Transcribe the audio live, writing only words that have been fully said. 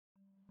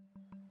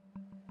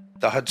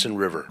The Hudson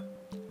River,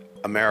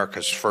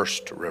 America's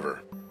first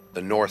river,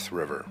 the North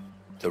River,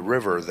 the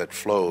river that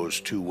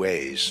flows two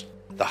ways.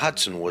 The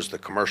Hudson was the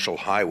commercial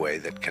highway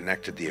that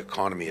connected the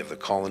economy of the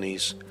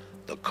colonies,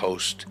 the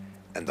coast,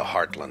 and the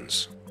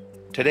heartlands.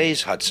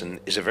 Today's Hudson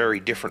is a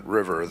very different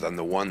river than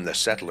the one the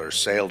settlers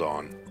sailed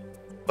on,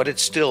 but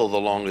it's still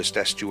the longest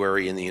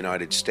estuary in the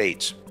United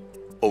States.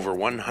 Over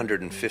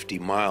 150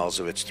 miles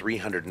of its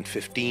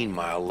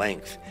 315-mile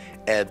length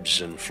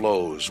ebbs and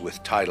flows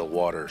with tidal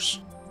waters.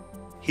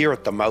 Here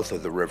at the mouth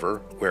of the river,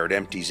 where it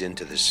empties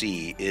into the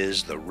sea,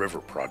 is the River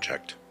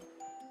Project.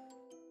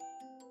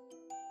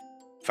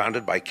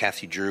 Founded by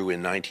Kathy Drew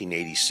in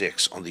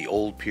 1986 on the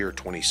old Pier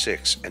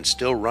 26 and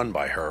still run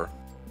by her,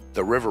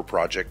 the River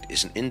Project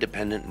is an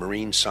independent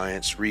marine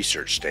science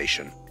research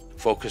station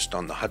focused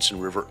on the Hudson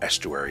River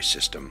Estuary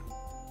system.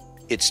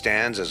 It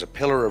stands as a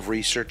pillar of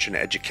research and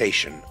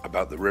education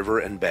about the river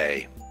and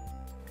bay.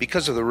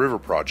 Because of the River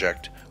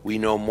Project, we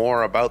know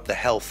more about the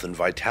health and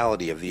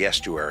vitality of the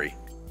estuary,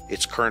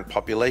 its current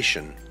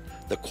population,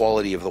 the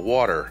quality of the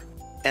water,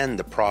 and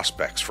the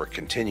prospects for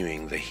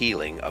continuing the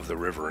healing of the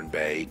river and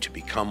bay to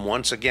become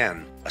once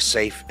again a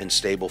safe and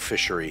stable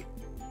fishery,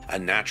 a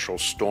natural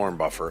storm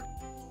buffer,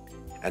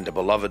 and a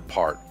beloved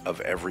part of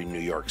every New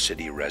York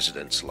City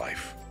resident's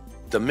life.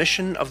 The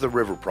mission of the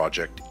River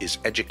Project is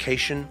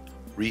education,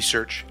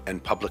 research,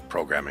 and public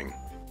programming.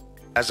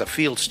 As a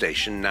field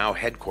station now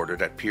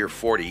headquartered at Pier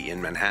 40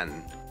 in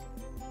Manhattan,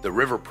 the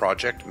River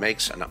Project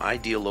makes an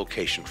ideal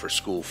location for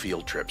school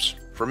field trips.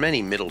 For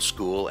many middle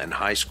school and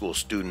high school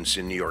students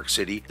in New York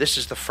City, this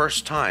is the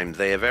first time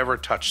they have ever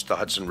touched the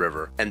Hudson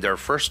River, and their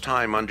first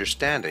time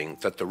understanding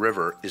that the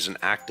river is an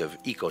active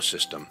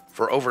ecosystem.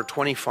 For over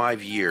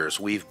 25 years,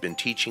 we've been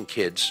teaching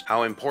kids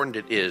how important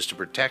it is to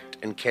protect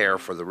and care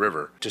for the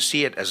river, to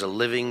see it as a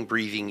living,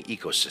 breathing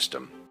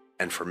ecosystem.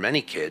 And for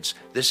many kids,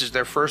 this is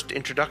their first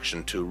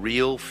introduction to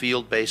real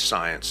field-based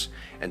science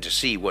and to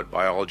see what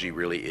biology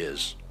really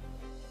is.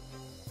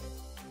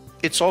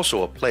 It's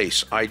also a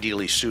place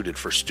ideally suited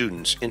for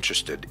students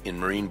interested in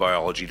marine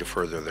biology to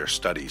further their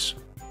studies.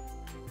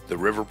 The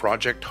River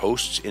Project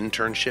hosts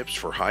internships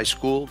for high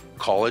school,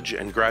 college,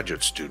 and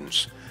graduate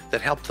students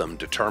that help them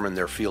determine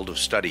their field of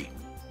study.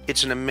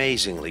 It's an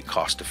amazingly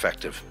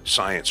cost-effective,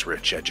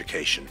 science-rich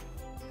education.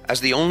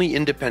 As the only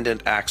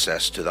independent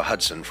access to the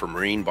Hudson for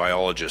marine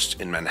biologists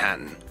in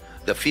Manhattan,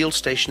 the field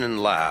station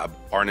and lab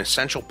are an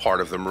essential part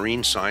of the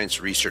Marine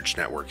Science Research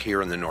Network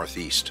here in the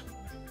Northeast.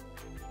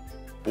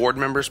 Board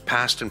members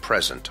past and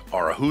present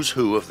are a who's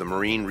who of the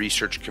marine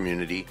research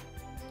community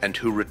and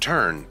who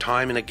return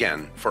time and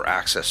again for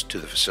access to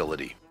the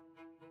facility.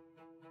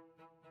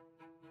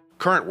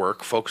 Current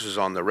work focuses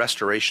on the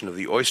restoration of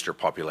the oyster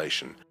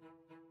population,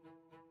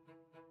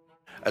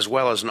 as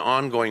well as an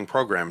ongoing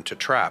program to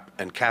trap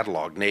and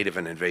catalog native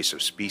and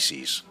invasive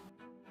species.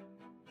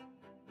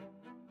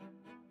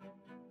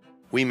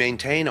 We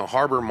maintain a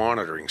harbor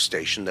monitoring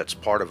station that's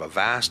part of a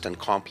vast and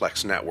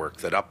complex network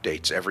that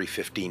updates every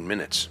 15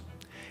 minutes.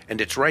 And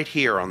it's right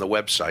here on the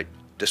website,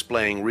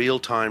 displaying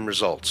real-time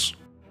results.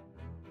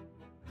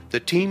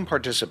 The team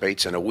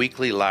participates in a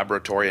weekly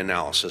laboratory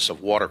analysis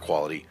of water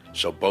quality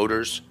so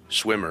boaters,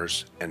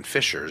 swimmers, and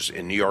fishers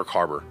in New York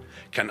Harbor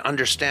can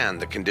understand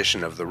the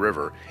condition of the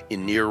river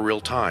in near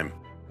real time.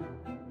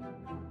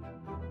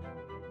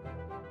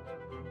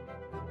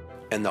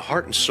 And the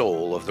heart and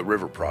soul of the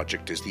River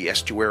Project is the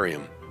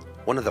estuarium,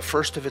 one of the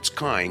first of its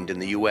kind in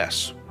the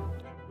U.S.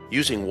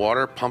 Using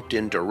water pumped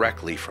in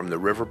directly from the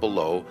river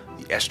below,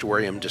 the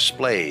estuarium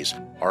displays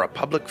are a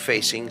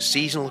public-facing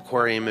seasonal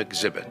aquarium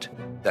exhibit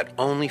that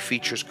only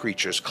features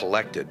creatures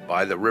collected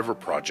by the River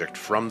Project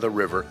from the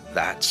river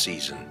that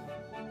season.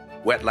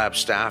 Wet lab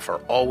staff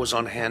are always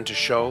on hand to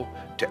show,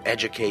 to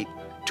educate,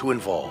 to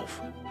involve.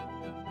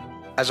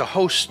 As a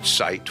host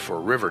site for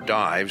river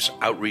dives,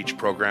 outreach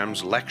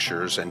programs,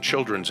 lectures, and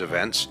children's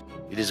events,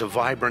 it is a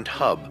vibrant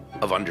hub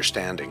of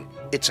understanding.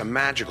 It's a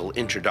magical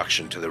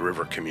introduction to the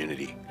river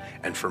community,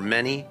 and for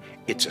many,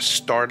 it's a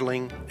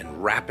startling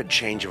and rapid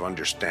change of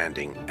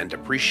understanding and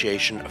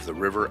appreciation of the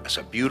river as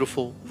a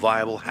beautiful,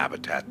 viable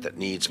habitat that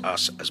needs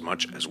us as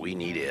much as we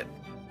need it.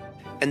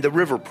 And the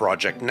River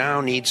Project now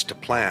needs to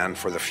plan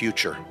for the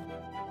future,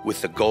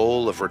 with the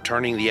goal of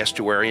returning the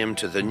estuarium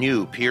to the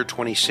new Pier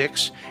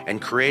 26 and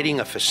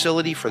creating a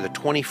facility for the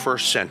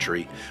 21st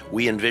century.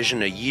 We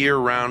envision a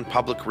year-round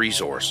public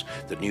resource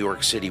that New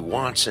York City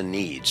wants and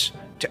needs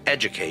to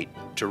educate,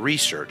 to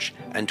research,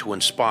 and to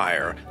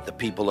inspire the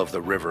people of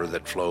the river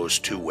that flows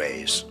two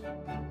ways.